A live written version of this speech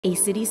A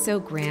city so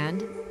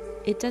grand,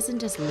 it doesn't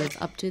just live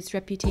up to its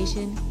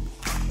reputation,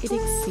 it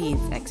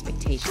exceeds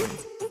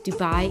expectations.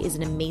 Dubai is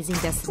an amazing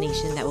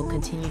destination that will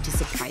continue to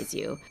surprise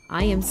you.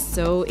 I am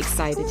so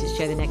excited to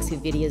share the next few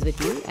videos with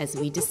you as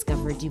we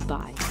discover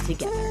Dubai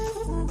together.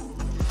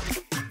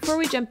 Before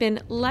we jump in,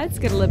 let's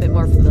get a little bit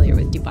more familiar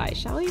with Dubai,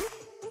 shall we?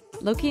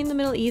 Located in the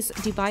Middle East,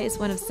 Dubai is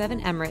one of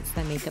 7 emirates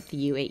that make up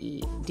the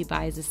UAE.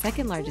 Dubai is the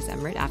second largest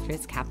emirate after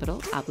its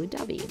capital, Abu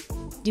Dhabi.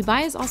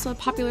 Dubai is also a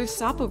popular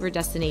stopover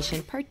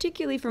destination,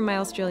 particularly for my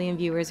Australian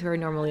viewers who are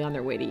normally on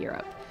their way to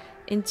Europe.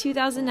 In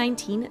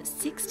 2019,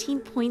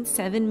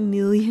 16.7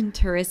 million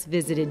tourists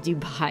visited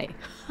Dubai.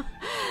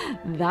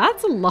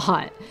 That's a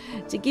lot.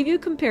 To give you a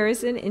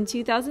comparison, in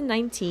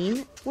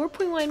 2019,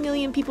 4.1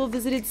 million people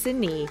visited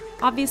Sydney.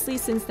 Obviously,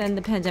 since then,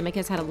 the pandemic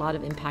has had a lot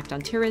of impact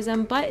on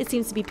tourism, but it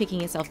seems to be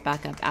picking itself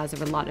back up as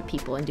of a lot of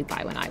people in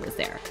Dubai when I was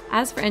there.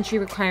 As for entry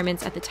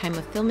requirements, at the time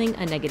of filming,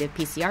 a negative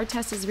PCR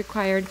test is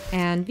required.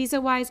 And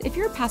visa-wise, if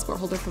you're a passport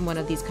holder from one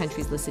of these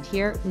countries listed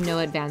here, no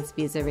advanced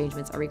visa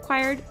arrangements are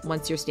required.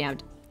 Once you're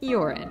stamped,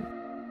 you're in.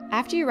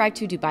 After you arrive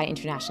to Dubai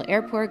International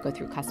Airport, go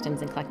through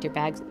customs and collect your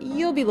bags,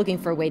 you'll be looking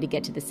for a way to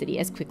get to the city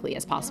as quickly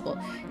as possible.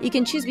 You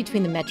can choose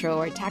between the metro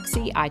or a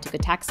taxi. I took a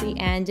taxi,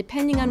 and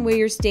depending on where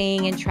you're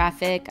staying and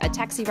traffic, a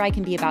taxi ride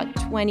can be about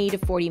 20 to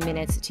 40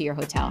 minutes to your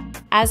hotel.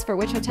 As for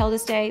which hotel to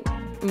stay,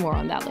 more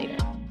on that later.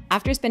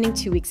 After spending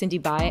 2 weeks in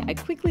Dubai, I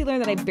quickly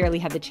learned that I barely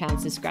had the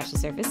chance to scratch the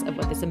surface of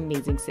what this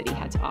amazing city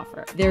had to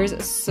offer.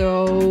 There's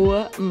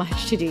so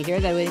much to do here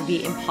that it would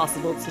be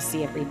impossible to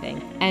see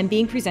everything. And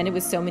being presented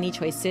with so many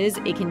choices,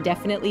 it can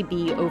definitely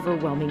be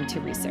overwhelming to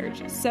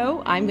research.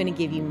 So I'm going to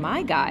give you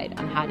my guide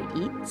on how to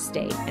eat,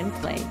 stay, and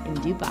play in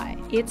Dubai.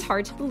 It's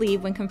hard to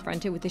believe when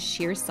confronted with the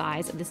sheer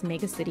size of this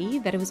mega city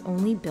that it was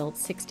only built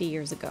 60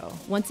 years ago.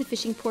 Once a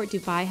fishing port,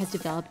 Dubai has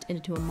developed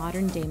into a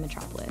modern-day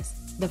metropolis.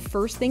 The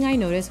first thing I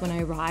noticed when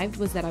I arrived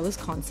was that I was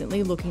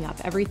constantly looking up.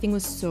 Everything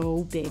was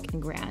so big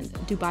and grand.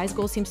 Dubai's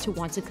goal seems to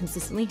want to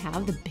consistently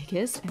have the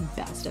biggest and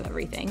best of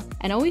everything,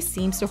 and always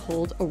seems to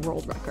hold a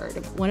world record,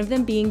 one of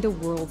them being the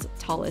world's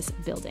tallest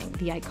building,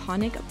 the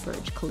iconic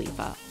Burj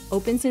Khalifa.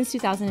 Open since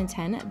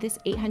 2010, this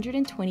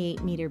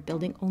 828-meter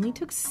building only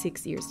took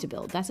 6 years to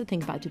build. That's the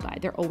thing about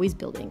Dubai. They're always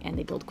building, and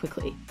they build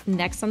quickly.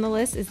 Next on the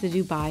list is the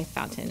Dubai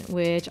Fountain,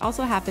 which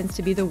also happens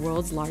to be the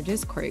world's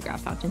largest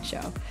choreographed fountain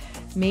show.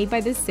 Made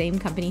by the same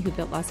company who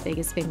built Las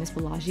Vegas' famous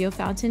Bellagio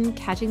fountain,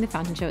 catching the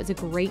fountain show is a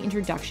great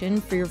introduction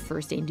for your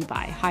first day in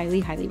Dubai. Highly,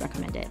 highly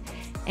recommend it.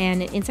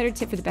 And an insider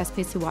tip for the best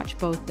place to watch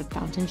both the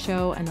fountain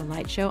show and the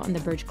light show on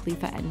the Burj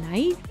Khalifa at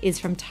night is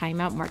from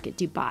Time Out Market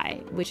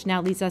Dubai, which now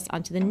leads us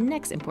onto the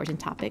next important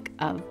topic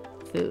of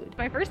food.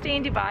 My first day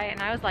in Dubai, and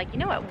I was like, you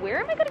know what, where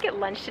am I gonna get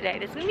lunch today?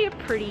 This is gonna be a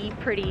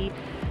pretty,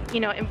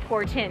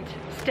 important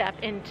step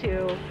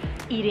into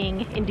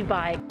eating in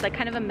Dubai. It's like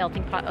kind of a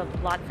melting pot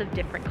of lots of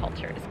different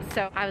cultures.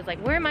 So I was like,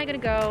 where am I gonna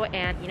go?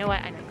 And you know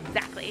what, I know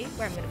exactly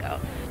where I'm gonna go.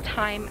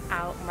 Time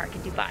Out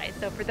Market Dubai.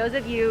 So for those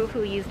of you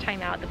who use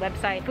Time Out, the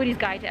website, Foodie's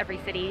Guide to Every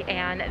City,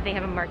 and they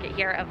have a market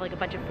here of like a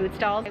bunch of food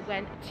stalls. I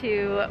went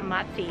to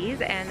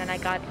SOPHIE'S, and then I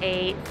got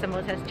a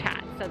samosas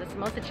chat. So the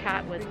samosa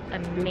chat was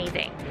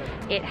amazing.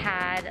 It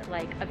had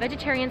like a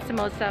vegetarian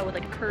samosa with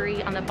like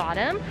curry on the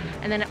bottom,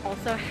 and then it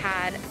also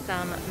had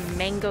some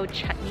mango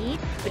chutney,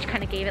 which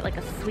kind of gave it like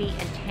a sweet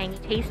and tangy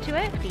taste to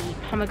it. The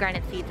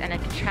pomegranate seeds and a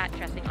chat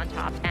dressing on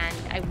top, and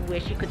I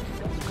wish you could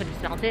have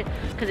smelled it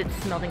because it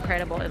smelled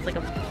incredible. It was like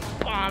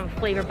a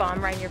flavor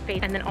bomb right in your face.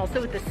 And then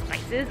also with the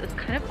spices, it's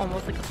kind of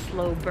almost like a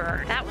slow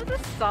burn. That was a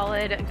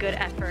solid, good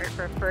effort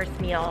for a first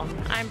meal.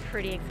 I'm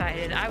pretty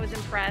excited. I was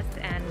impressed,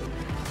 and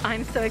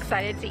I'm so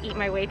excited to eat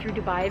my way through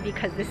Dubai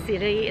because the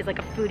city is like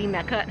a foodie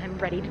mecca, and I'm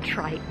ready to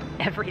try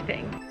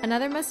everything.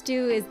 Another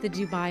must-do is the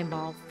Dubai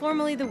Mall,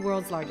 formerly the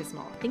world's largest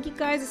mall. I think you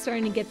guys are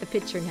starting to get the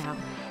picture now.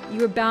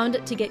 You are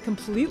bound to get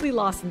completely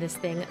lost in this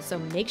thing, so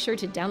make sure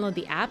to download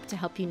the app to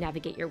help you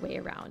navigate your way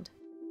around.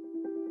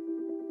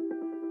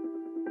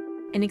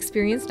 An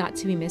experience not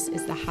to be missed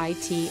is the high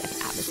tea of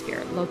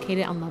At.Mosphere,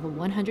 located on level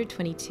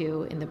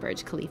 122 in the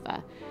Burj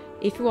Khalifa.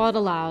 If your wallet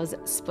allows,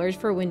 splurge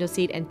for a window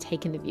seat and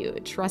take in the view.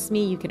 Trust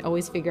me, you can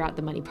always figure out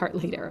the money part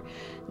later.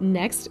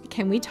 Next,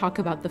 can we talk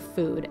about the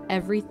food?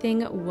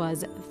 Everything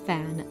was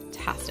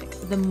fantastic.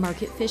 The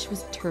market fish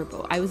was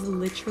turbo. I was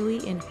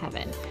literally in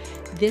heaven.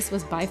 This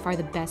was by far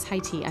the best high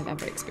tea I've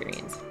ever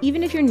experienced.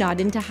 Even if you're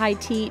not into high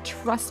tea,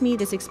 trust me,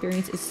 this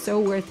experience is so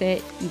worth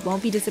it. You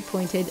won't be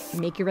disappointed.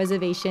 Make your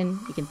reservation.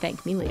 You can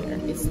thank me later.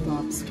 It's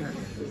lobster.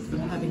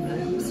 I'm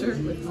having lobster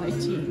with high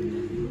tea.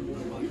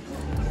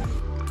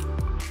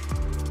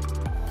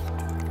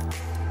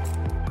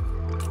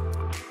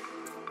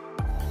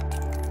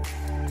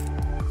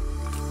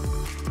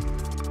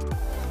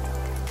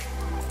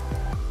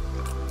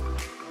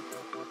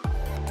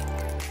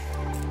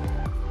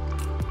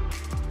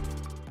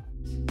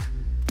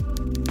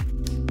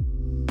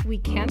 We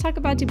can't talk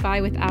about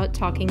Dubai without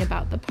talking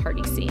about the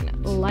party scene.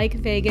 Like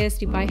Vegas,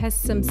 Dubai has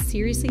some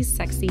seriously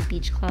sexy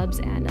beach clubs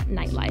and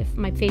nightlife.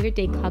 My favorite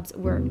day clubs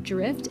were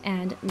Drift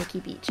and Nikki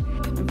Beach.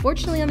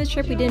 Unfortunately, on this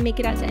trip, we didn't make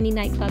it out to any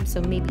nightclubs,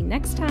 so maybe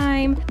next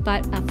time.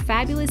 But a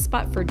fabulous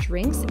spot for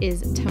drinks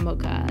is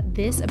Tomoka.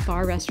 This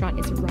bar restaurant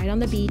is right on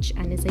the beach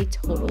and is a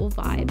total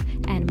vibe.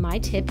 And my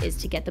tip is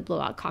to get the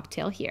blowout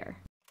cocktail here.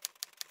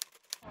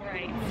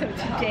 Alright, so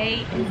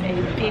today is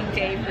a big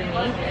day for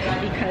me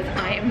because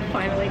I am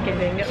finally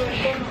getting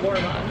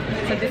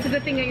shawarma. So this is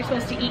the thing that you're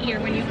supposed to eat here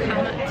when you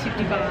come to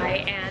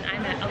Dubai, and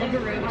I'm at Allo,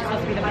 Beruit, which is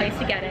supposed to be the place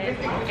to get it,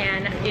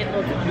 and it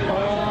looks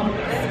bomb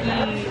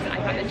skis. I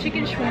got the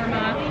chicken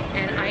shawarma,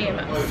 and I am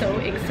so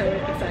excited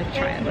to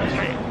try it. Let's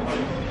try it.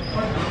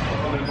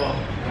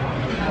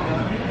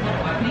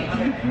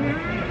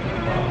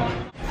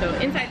 So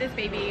inside this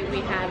baby, we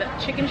have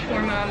chicken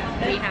shawarma,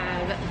 we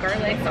have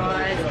garlic sauce,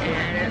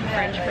 and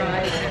french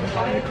fries, and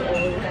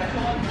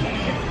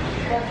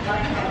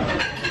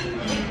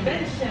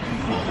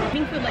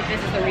eating food like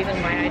this is the reason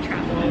why I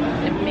travel.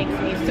 It makes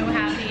me so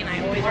happy, and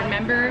I always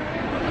remember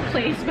a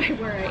place by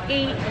where I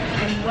ate,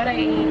 and what I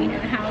ate,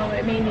 and how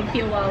it made me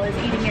feel while I was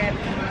eating it.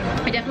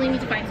 I definitely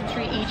need to find some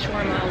street eat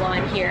shawarma while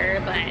I'm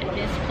here, but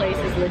this place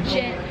is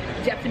legit.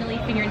 Definitely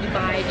if you're in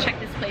Dubai, check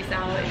this place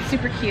out. It's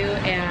super cute,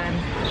 and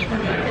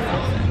shawarma is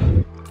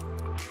awesome.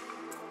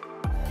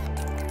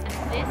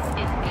 This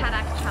is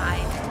Karak Chai,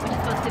 which is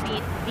supposed to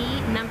be the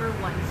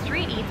 #1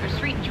 street eats or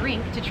street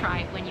drink to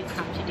try when you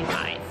come to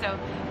Dubai. So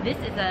this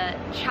is a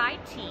chai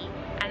tea,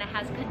 and it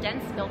has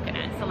condensed milk in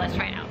it. So let's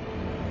try it out.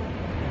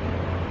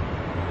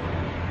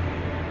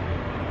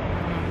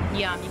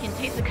 Yum, you can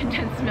taste the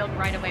condensed milk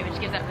right away, which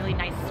gives that really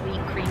nice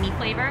sweet creamy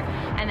flavor.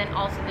 And then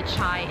also the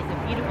chai is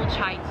a beautiful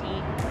chai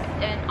tea.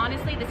 And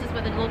honestly, this is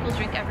what the locals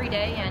drink every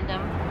day, and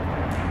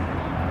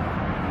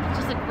it's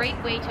just a great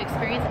way to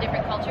experience a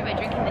different culture by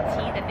drinking the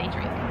tea that they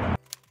drink.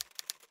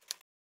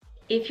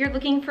 If you're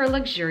looking for a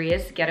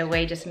luxurious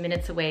getaway just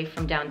minutes away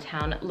from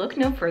downtown, look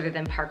no further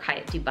than Park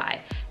Hyatt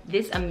Dubai.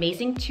 This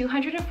amazing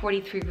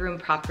 243-room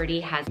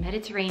property has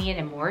Mediterranean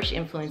and Moorish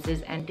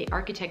influences, and the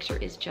architecture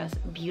is just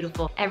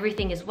beautiful.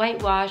 Everything is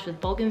whitewashed with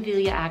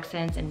bougainvillea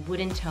accents and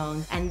wooden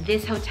tones, and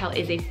this hotel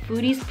is a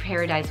foodie's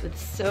paradise with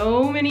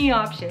so many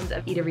options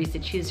of eateries to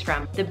choose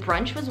from. The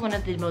brunch was one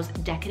of the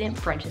most decadent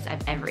brunches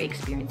I've ever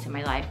experienced in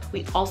my life.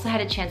 We also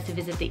had a chance to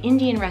visit the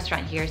Indian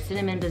restaurant here,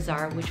 Cinnamon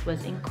Bazaar, which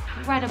was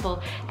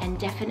incredible and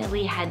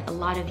definitely had a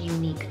lot of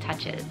unique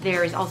touches.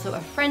 There is also a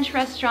French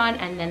restaurant,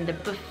 and then the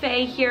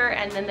buffet here,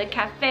 and then the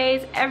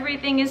cafes.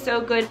 Everything is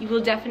so good. You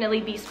will definitely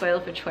be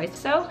spoiled for choice.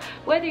 So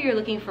whether you're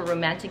looking for a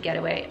romantic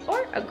getaway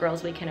or a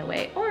girls' weekend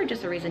away or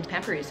just a reason to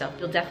pamper yourself,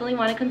 you'll definitely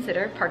want to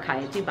consider Park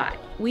Hyatt Dubai.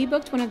 We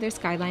booked one of their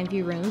skyline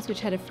view rooms, which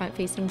had a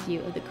front-facing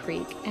view of the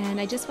creek, and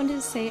I just wanted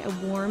to say a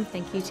warm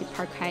thank you to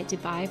Park Hyatt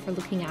Dubai for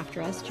looking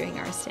after us during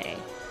our stay.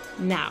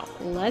 Now,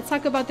 let's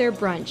talk about their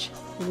brunch.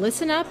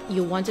 Listen up,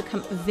 you'll want to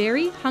come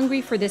very hungry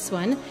for this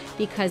one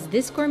because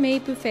this gourmet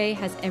buffet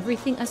has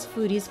everything us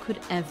foodies could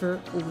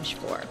ever wish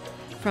for.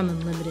 From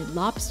unlimited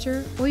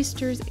lobster,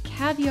 oysters,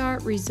 caviar,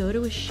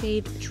 risotto with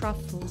shaved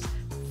truffles,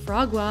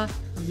 foie gras,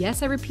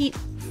 yes I repeat,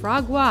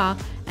 foie gras,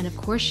 and of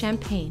course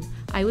champagne.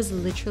 I was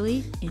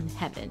literally in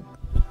heaven.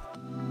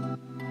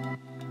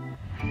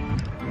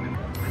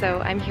 So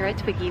I'm here at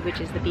Twiggy, which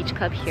is the beach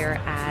club here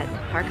at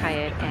Park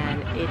Hyatt,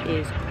 and it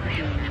is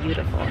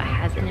beautiful. It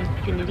has an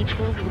infinity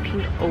pool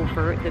looking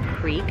over the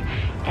creek,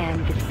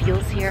 and the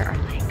feels here are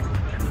like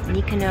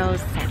Mykonos,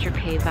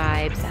 Saint-Tropez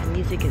vibes.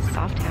 Music is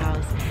soft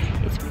house.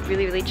 It's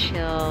really, really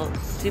chill,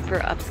 super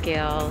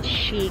upscale,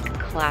 chic,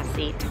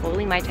 classy,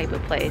 totally my type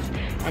of place,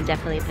 and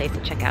definitely a place to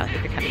check out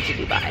if you're coming to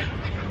Dubai.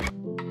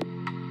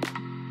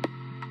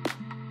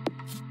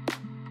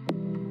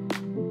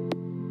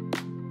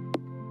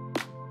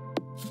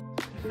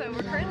 So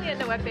we're currently at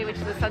the Wet-Bay, which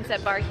is a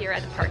sunset bar here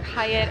at the Park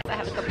Hyatt. I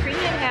have a caprini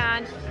in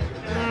hand.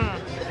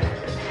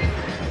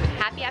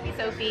 Happy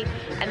Sophie,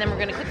 and then we're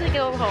gonna quickly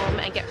go home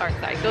and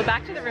go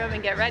back to the room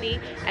and get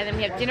ready, and then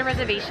we have dinner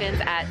reservations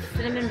at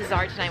Cinnamon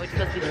Bazaar tonight, which is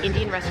supposed to be the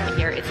Indian restaurant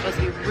here. It's supposed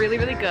to be really,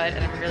 really good,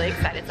 and I'm really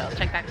excited, so I'll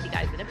check back with you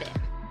guys in a bit.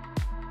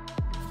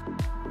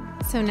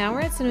 So now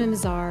we're at Cinnamon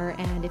Bazaar,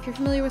 and if you're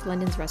familiar with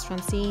London's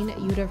restaurant scene,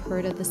 you would have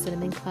heard of the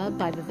Cinnamon Club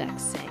by Vivek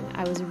Singh.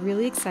 I was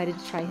really excited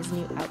to try his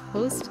new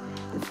outpost.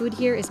 The food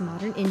here is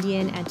modern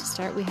Indian, and to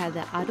start we had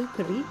the aloo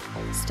curry,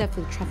 stuffed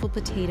with truffle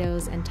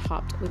potatoes and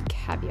topped with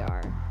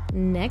caviar.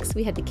 Next,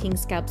 we had the king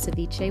scalp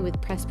ceviche with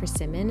pressed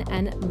persimmon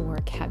and more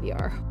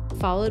caviar,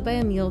 followed by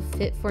a meal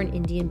fit for an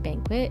Indian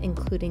banquet,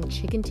 including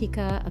chicken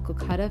tikka, a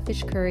kokada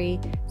fish curry,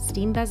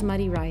 steamed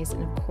basmati rice,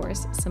 and of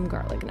course, some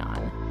garlic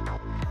naan.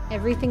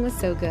 Everything was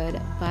so good,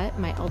 but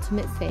my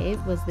ultimate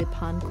fave was the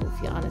pan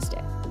kulfi on a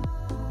stick.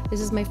 This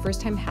is my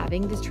first time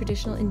having this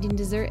traditional Indian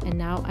dessert, and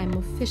now I'm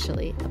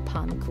officially a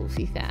pan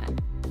kulfi fan.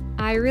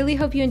 I really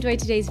hope you enjoyed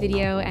today's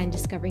video and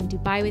discovering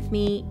Dubai with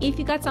me. If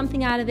you got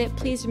something out of it,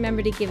 please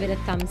remember to give it a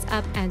thumbs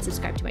up and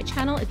subscribe to my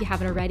channel if you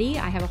haven't already.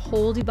 I have a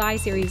whole Dubai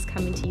series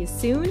coming to you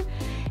soon.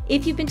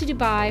 If you've been to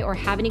Dubai or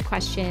have any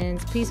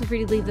questions, please feel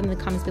free to leave them in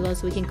the comments below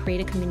so we can create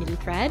a community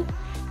thread.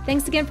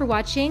 Thanks again for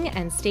watching,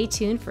 and stay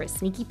tuned for a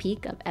sneaky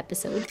peek of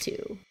episode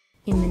 2.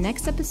 In the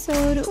next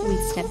episode, we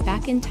step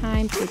back in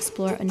time to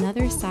explore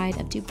another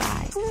side of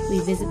Dubai. We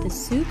visit the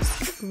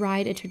SOUKS,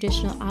 ride a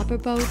traditional opera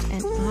boat,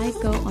 and I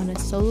go on a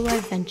solo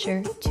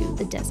adventure to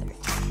the desert.